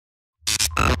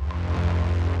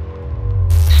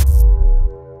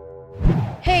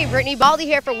Brittany, Baldi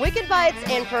here for Wicked Bites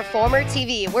and Performer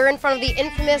TV. We're in front of the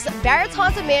infamous Barrett's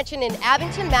Haunted Mansion in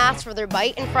Abington, Mass for their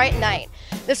Bite and Fright night.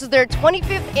 This is their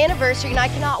 25th anniversary and I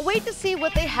cannot wait to see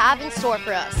what they have in store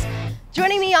for us.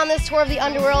 Joining me on this tour of the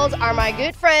underworld are my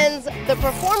good friends, the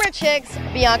Performer chicks,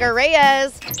 Bianca,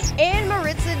 Reyes, and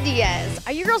Maritza, Diaz.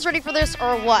 Are you girls ready for this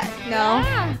or what? No.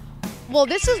 Yeah. Well,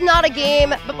 this is not a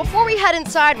game, but before we head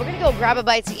inside, we're gonna go grab a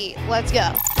bite to eat. Let's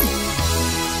go.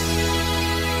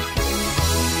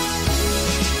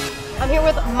 I'm here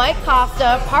with Mike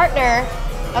Costa, partner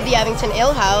of the Abington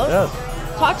Ale House.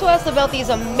 Yes. Talk to us about these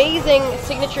amazing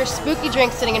signature spooky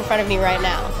drinks sitting in front of me right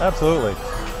now. Absolutely.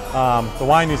 The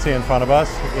wine you see in front of us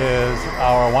is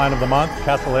our wine of the month,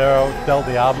 Castelero del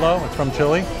Diablo. It's from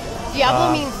Chile.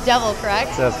 Diablo means devil, correct?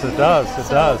 Yes, it does. It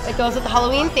does. It goes with the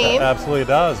Halloween theme. It absolutely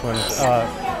does.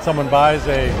 When someone buys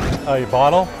a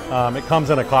bottle, it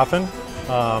comes in a coffin.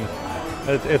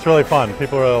 It's really fun.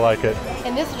 People really like it.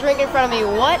 And this drink in front of me,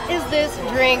 what is this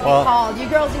drink called? You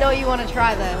girls know you want to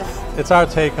try this. It's our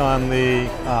take on the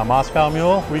Moscow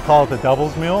Mule. We call it the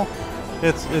Devil's Mule.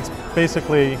 It's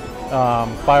basically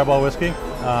fireball whiskey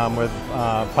with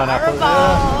pineapple.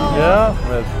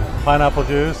 With pineapple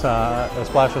juice, a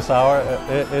splash of sour.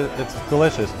 It's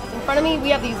delicious. In front of me, we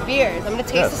have these beers. I'm going to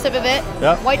taste a sip of it.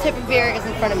 Yep. What type of beer is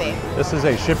in front of me? This is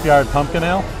a Shipyard Pumpkin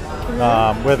Ale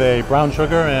with a brown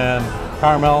sugar and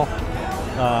caramel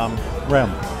rim.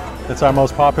 It's our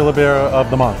most popular beer of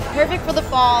the month. Perfect for the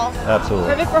fall. Absolutely.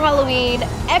 Perfect for Halloween.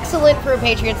 Excellent for a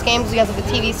Patriots game because you guys have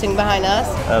the TV sitting behind us.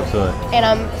 Absolutely. And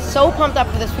I'm so pumped up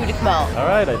for this food to come out. All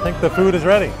right, I think the food is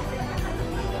ready.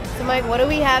 So Mike, what do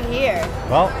we have here?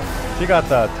 Well, she got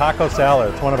the taco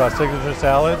salad. It's one of our signature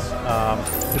salads.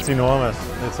 It's enormous.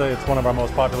 It's one of our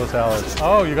most popular salads.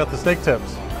 Oh, you got the steak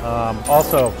tips.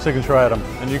 Also signature item.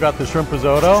 And you got the shrimp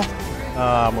risotto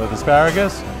with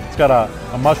asparagus. It's got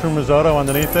a mushroom risotto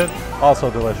underneath it, also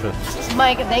delicious.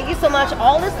 Mike, thank you so much.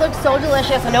 All this looks so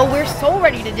delicious. I know we're so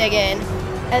ready to dig in.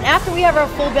 And after we have our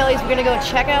full bellies, we're gonna go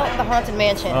check out the Haunted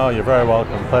Mansion. Oh, you're very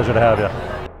welcome. Pleasure to have you.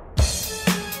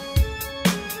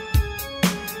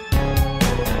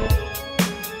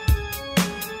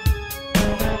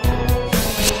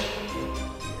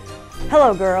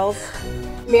 Hello, girls.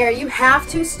 Mary, you have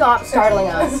to stop startling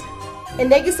us. And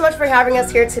thank you so much for having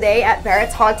us here today at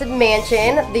Barrett's Haunted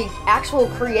Mansion, the actual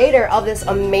creator of this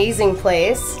amazing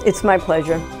place. It's my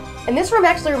pleasure. And this room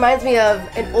actually reminds me of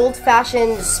an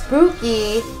old-fashioned,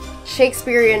 spooky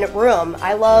Shakespearean room.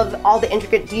 I love all the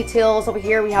intricate details over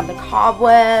here. We have the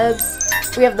cobwebs,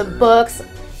 we have the books.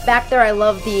 Back there, I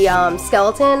love the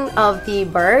skeleton of the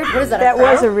bird. What is that, That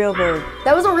was a real bird.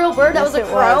 That was a real bird? That was a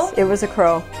crow? It was a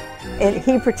crow. And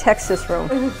he protects this room.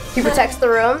 He protects the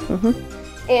room? Mm-hmm.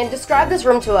 And describe this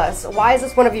room to us. Why is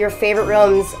this one of your favorite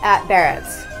rooms at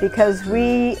Barrett's? Because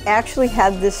we actually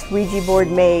had this Ouija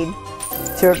board made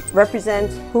to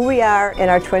represent who we are in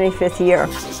our 25th year.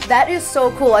 That is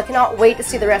so cool. I cannot wait to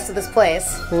see the rest of this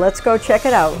place. Let's go check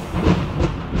it out.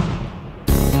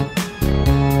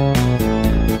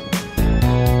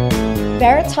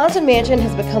 Barrett's Haunted Mansion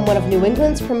has become one of New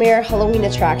England's premier Halloween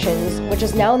attractions, which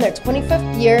is now in their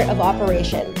 25th year of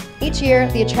operation. Each year,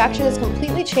 the attraction is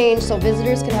completely changed so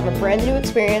visitors can have a brand new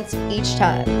experience each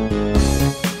time.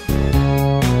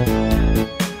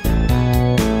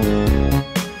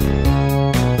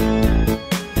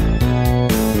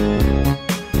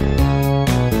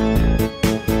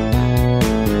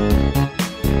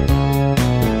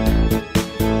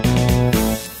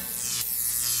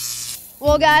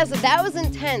 Well guys, that was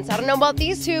intense. I don't know about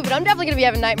these two, but I'm definitely gonna be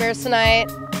having nightmares tonight.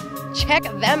 Check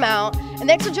them out. And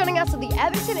thanks for joining us at the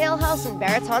Abington Ale House in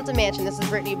Barrett's Haunted Mansion. This is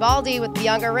Brittany, Baldi with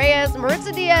Bianca, Reyes,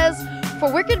 Maritza, Diaz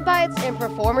for Wicked Bites and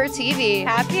Performer TV.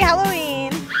 Happy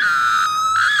Halloween!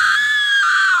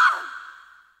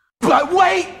 But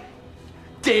wait!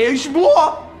 There's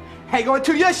more! Hang on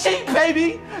to your seat,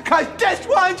 baby! Cause this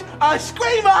one's a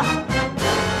screamer!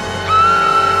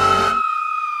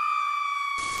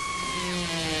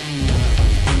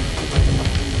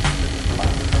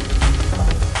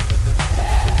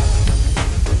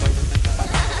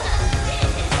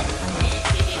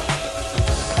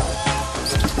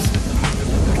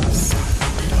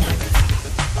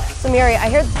 So Mary, I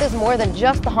hear that there's more than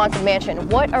just the Haunted Mansion.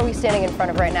 What are we standing in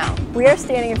front of right now? We are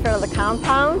standing in front of the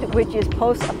compound, which is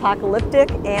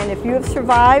post-apocalyptic, and if you have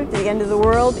survived the end of the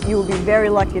world, you will be very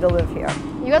lucky to live here.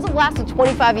 You guys have lasted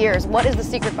 25 years. What is the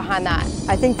secret behind that?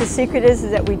 I think the secret is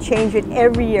that we change it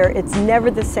every year. It's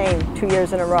never the same 2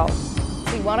 years in a row.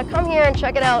 So you want to come here and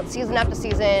check it out season after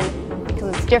season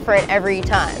because it's different every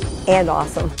time. And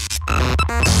awesome.